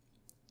friends?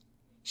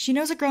 She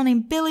knows a girl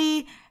named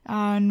Billy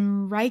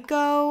and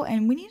Raiko,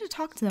 and we need to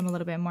talk to them a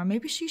little bit more.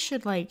 Maybe she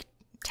should, like,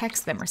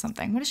 text them or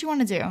something. What does she want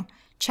to do?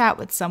 Chat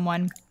with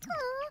someone.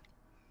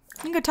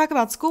 You can go talk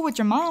about school with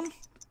your mom.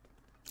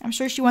 I'm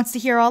sure she wants to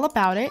hear all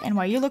about it and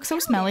why you look so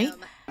smelly.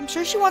 I'm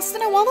sure she wants to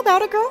know all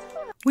about it, girl.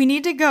 We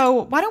need to go.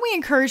 Why don't we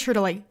encourage her to,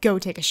 like, go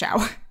take a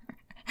shower?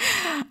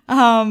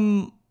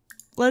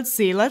 Let's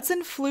see. Let's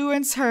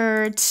influence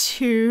her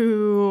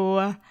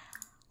to...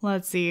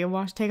 Let's see,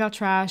 wash, take out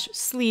trash,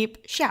 sleep,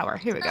 shower.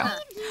 Here we go.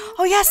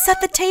 Oh yeah, set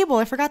the table.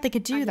 I forgot they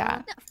could do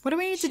that. What do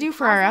we need to do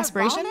for our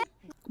aspiration?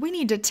 We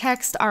need to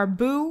text our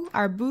boo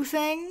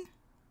thing.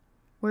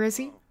 Where is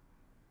he?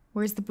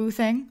 Where's the boo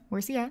thing?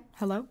 Where's he at?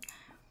 Hello?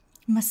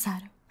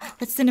 Masato.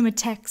 Let's send him a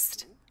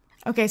text.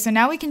 Okay, so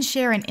now we can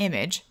share an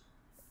image.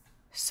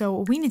 So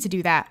we need to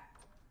do that.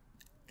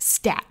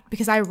 Stat,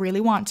 because I really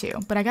want to,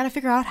 but I gotta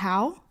figure out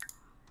how.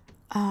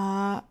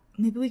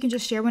 Maybe we can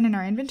just share one in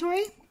our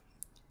inventory?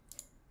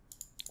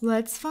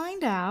 Let's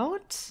find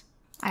out.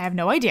 I have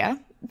no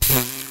idea.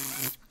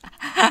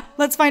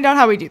 Let's find out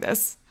how we do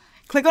this.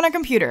 Click on our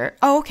computer.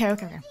 Oh,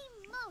 okay.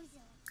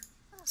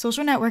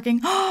 Social networking.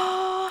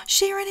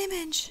 Share an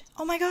image.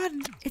 Oh my god.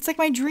 It's like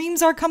my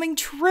dreams are coming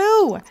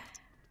true.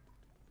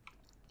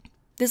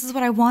 This is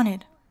what I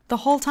wanted. the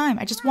whole time.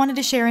 I just wanted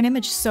to share an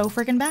image so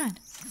freaking bad.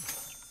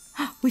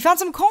 We found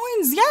some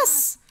coins,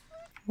 yes!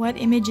 What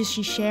image is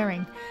she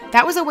sharing?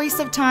 That was a waste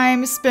of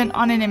time spent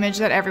on an image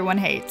that everyone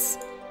hates.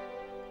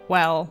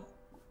 Well,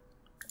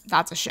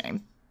 that's a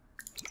shame.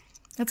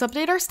 Let's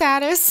update our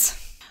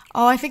status.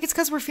 Oh, I think it's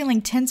because we're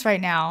feeling tense right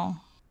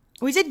now.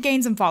 We did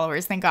gain some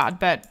followers, thank God,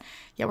 but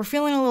yeah, we're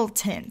feeling a little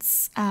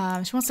tense.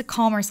 She wants to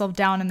calm herself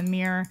down in the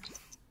mirror.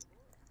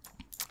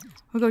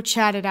 We'll go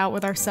chat it out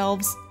with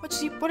ourselves.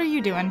 What are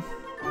you doing?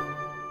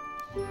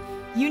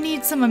 You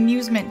need some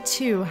amusement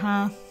too,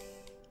 huh?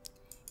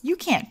 You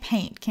can't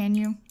paint, can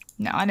you?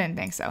 No, I didn't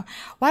think so.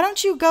 Why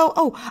don't you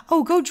go,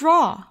 go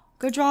draw.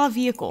 Go draw a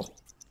vehicle.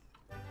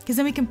 Because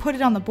then we can put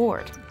it on the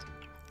board.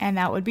 And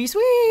that would be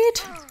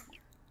sweet.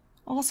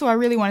 Also, I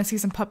really want to see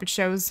some puppet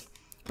shows.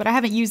 But I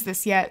haven't used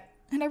this yet.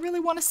 And I really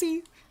want to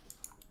see.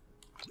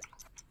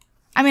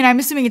 I mean, I'm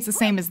assuming it's the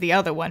same as the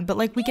other one. But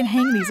like, we can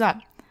hang these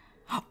up.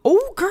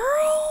 Oh,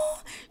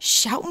 girl!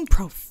 Shouting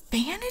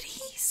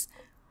profanities?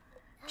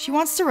 She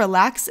wants to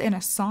relax in a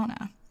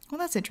sauna. Well,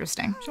 that's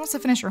interesting. She wants to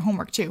finish her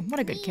homework, too. What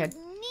a good kid.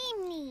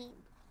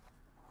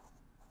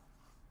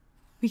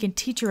 We can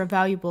teach her a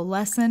valuable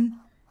lesson.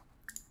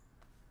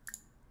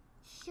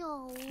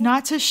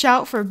 Not to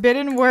shout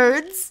forbidden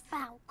words.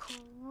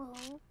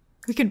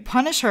 We can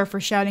punish her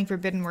for shouting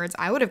forbidden words.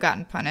 I would have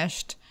gotten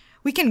punished.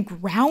 We can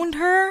ground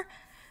her.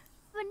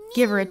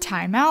 Give her a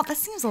timeout. That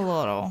seems a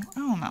little, I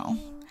don't know.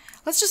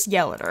 Let's just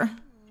yell at her.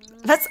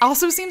 That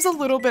also seems a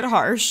little bit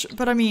harsh,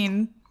 but I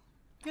mean,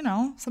 you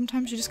know,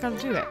 sometimes you just gotta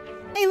do it.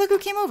 Hey, look who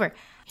came over.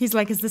 He's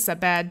like, is this a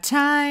bad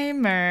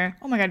time? Or,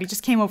 oh my God, he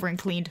just came over and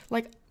cleaned.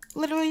 Like,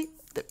 literally,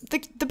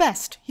 the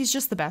best. He's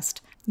just the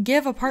best.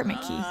 Give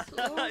apartment key.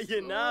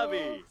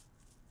 Yanabi.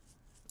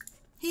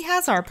 He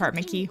has our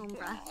apartment key.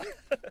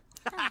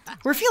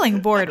 We're feeling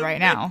bored right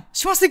now.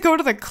 She wants to go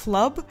to the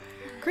club?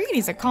 Girl, you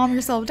need to calm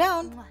yourself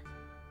down.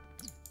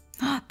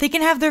 They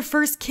can have their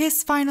first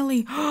kiss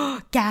finally.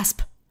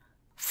 Gasp.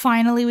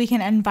 Finally, we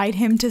can invite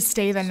him to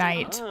stay the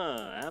night.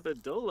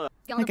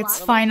 Like it's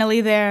finally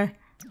there.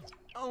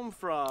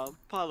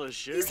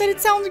 He said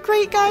it sounds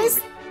great, guys.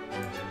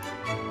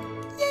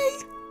 Yay.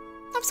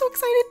 I'm so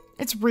excited.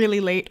 It's really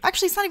late.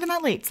 Actually, it's not even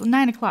that late. It's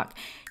 9 o'clock.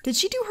 Did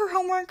she do her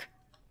homework?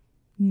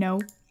 No,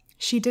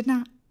 she did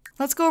not.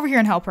 Let's go over here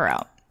and help her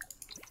out.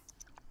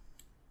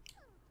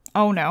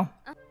 Oh no.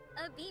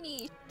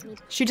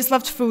 She just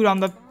left food on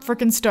the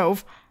frickin'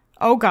 stove.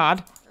 Oh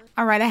God.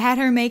 Alright, I had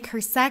her make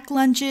her sack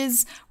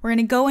lunches. We're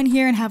gonna go in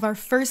here and have our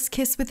first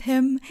kiss with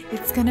him.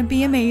 It's gonna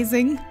be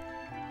amazing.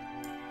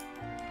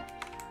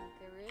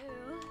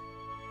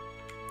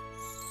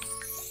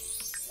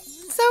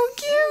 So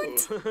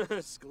cute!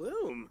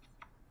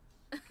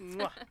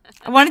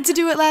 I wanted to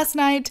do it last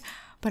night,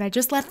 but I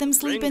just let them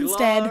sleep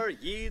instead.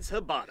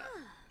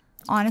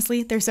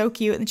 Honestly, they're so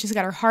cute, and she's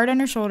got her heart on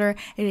her shoulder.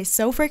 It is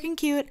so freaking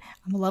cute.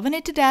 I'm loving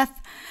it to death.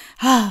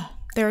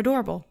 They're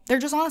adorable. They're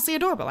just honestly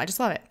adorable. I just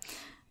love it.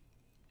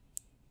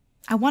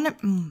 I want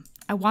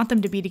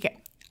them to be together.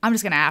 I'm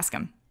just gonna ask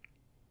him.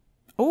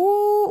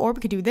 Oh, or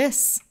we could do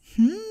this.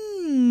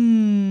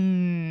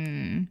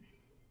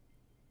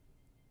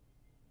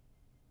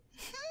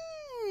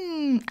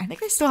 I think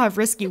they still have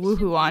Risky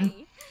Woohoo on.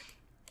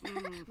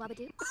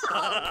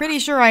 Pretty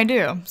sure I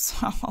do.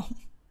 So,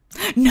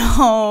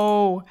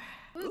 no.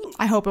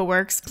 I hope it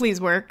works. Please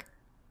work.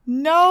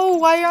 No,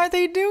 why aren't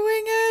they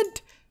doing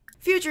it?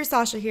 Future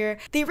Sasha here.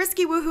 The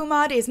Risky Woohoo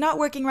mod is not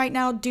working right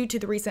now due to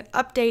the recent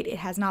update. It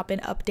has not been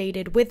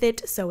updated with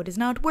it, so it is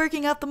not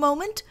working at the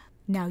moment.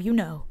 Now you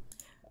know.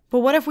 But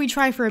what if we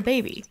try for a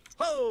baby?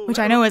 Which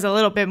I know is a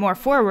little bit more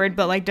forward,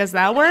 but like, does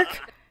that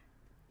work?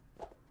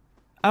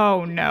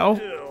 Oh no.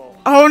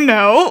 Oh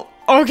no.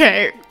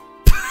 Okay.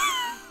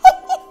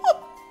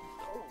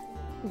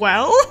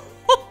 Well.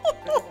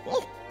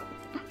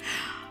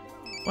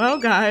 Well,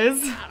 guys.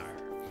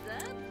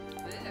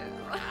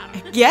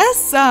 I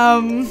guess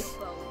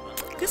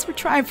we're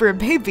trying for a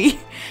baby.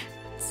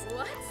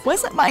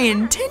 Wasn't my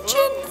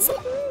intentions.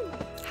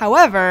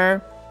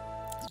 However,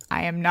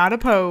 I am not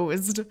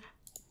opposed.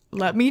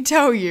 Let me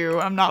tell you,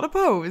 I'm not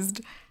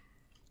opposed.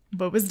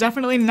 But it was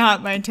definitely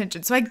not my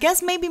intention. So I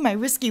guess maybe my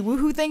Risky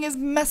Woohoo thing is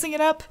messing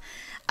it up.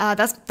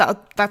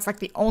 That's like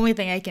the only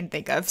thing I can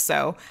think of.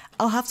 So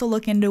I'll have to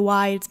look into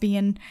why it's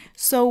being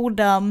so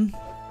dumb.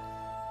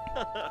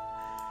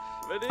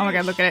 Oh my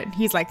God, look at it.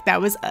 He's like,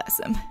 that was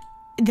awesome.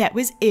 That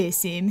was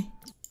awesome.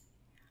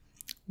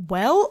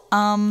 Well,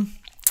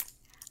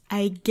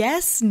 I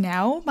guess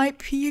now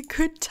might be a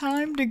good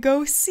time to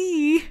go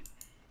see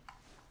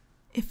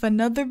if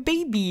another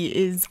baby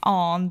is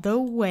on the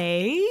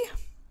way.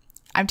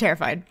 I'm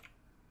terrified.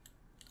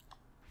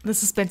 The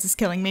suspense is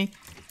killing me.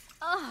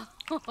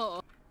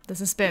 The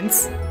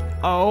suspense.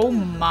 Oh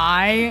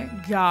my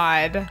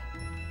God.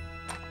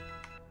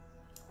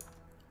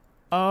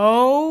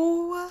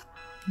 Oh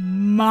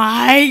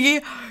my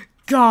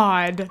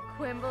God.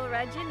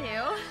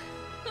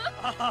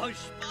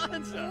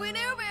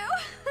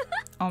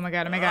 Oh my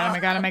God, oh my God, oh my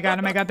God, oh my God,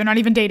 oh my God. They're not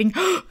even dating.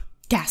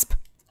 Gasp.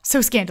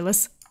 So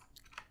scandalous.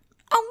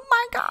 Oh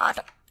my God.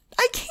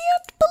 I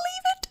can't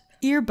believe it.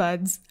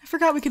 Earbuds. I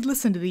forgot we could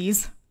listen to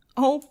these.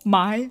 Oh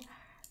my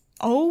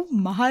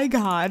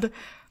God.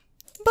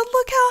 But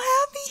look how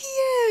happy he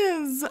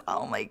is.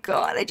 Oh my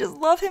God, I just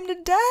love him to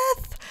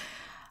death.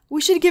 We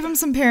should give him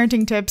some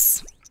parenting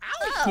tips.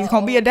 He's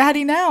gonna be a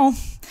daddy now.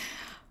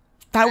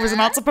 That was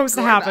not supposed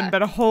to happen,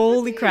 but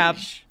holy crap.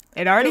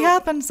 It already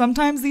happened.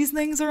 Sometimes these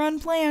things are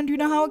unplanned. You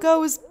know how it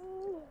goes.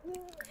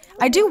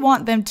 I do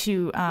want them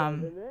to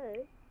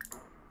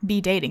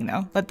be dating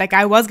though. Like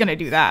I was gonna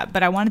do that,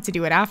 but I wanted to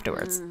do it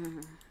afterwards.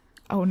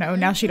 Oh no,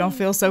 now she don't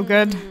feel so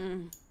good.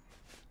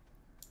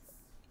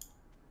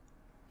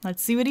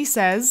 Let's see what he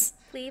says.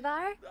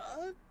 Levar?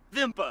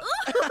 Vimpa.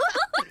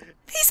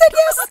 He said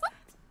yes!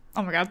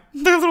 Oh my God,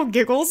 their little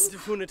giggles.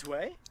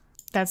 Funatwe?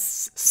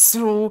 That's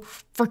so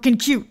freaking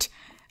cute.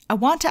 I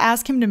want to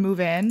ask him to move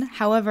in.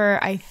 However,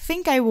 I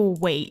think I will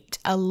wait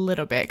a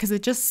little bit because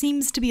it just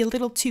seems to be a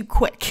little too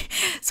quick.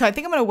 So I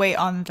think I'm going to wait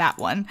on that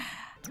one.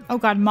 Oh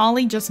God,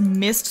 Molly just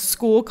missed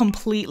school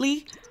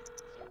completely.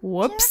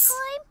 Whoops.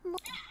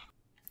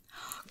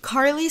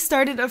 Carly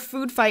started a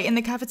food fight in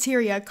the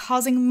cafeteria,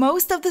 causing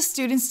most of the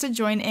students to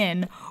join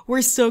in.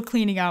 We're still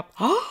cleaning up.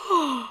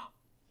 Oh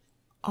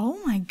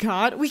my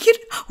God.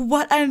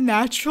 What a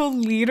natural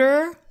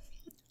leader.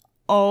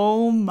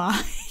 Oh my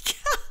God.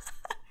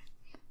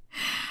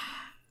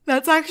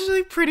 That's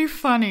actually pretty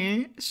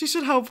funny. She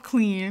should help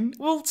clean.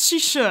 Well, she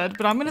should,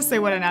 but I'm gonna say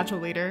what a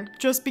natural leader,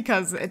 just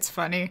because it's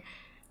funny.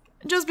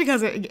 Just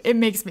because it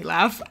makes me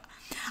laugh.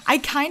 I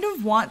kind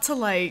of want to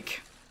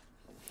like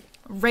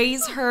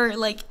raise her,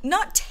 like,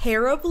 not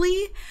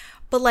terribly,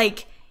 but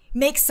like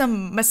make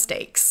some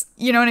mistakes.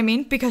 You know what I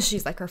mean? Because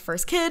she's like her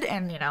first kid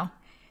and, you know,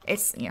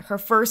 it's her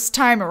first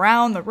time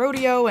around the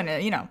rodeo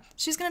and, you know,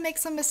 she's going to make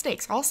some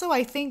mistakes. Also,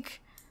 I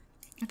think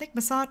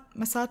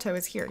Masato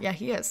is here. Yeah,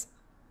 he is.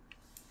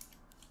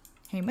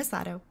 Hey,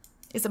 Masato.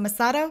 Is it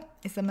Masato?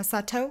 Is it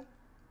Masato?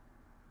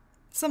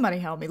 Somebody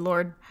help me,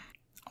 Lord.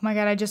 Oh my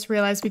God, I just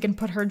realized we can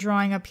put her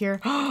drawing up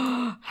here.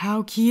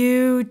 How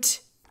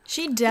cute.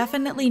 She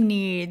definitely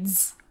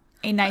needs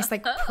a nice,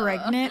 like,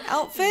 pregnant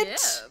outfit.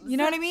 Yes. You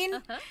know what I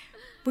mean?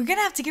 We're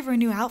gonna have to give her a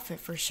new outfit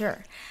for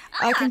sure.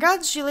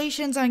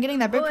 Congratulations on getting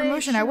that big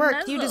promotion at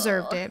work. You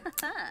deserved it.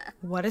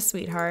 What a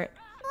sweetheart.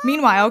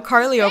 Meanwhile,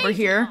 Carly over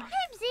here,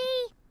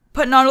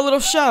 putting on a little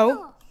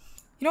show.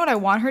 You know what I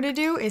want her to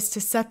do is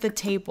to set the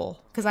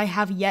table, because I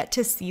have yet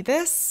to see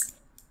this.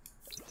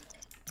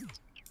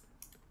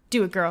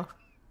 Do it, girl.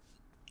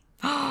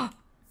 Oh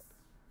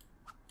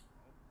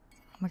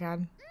my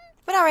God.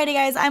 But alrighty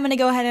guys, I'm gonna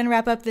go ahead and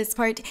wrap up this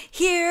part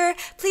here.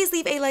 Please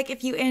leave a like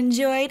if you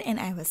enjoyed, and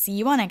I will see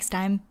you all next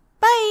time.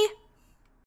 Bye!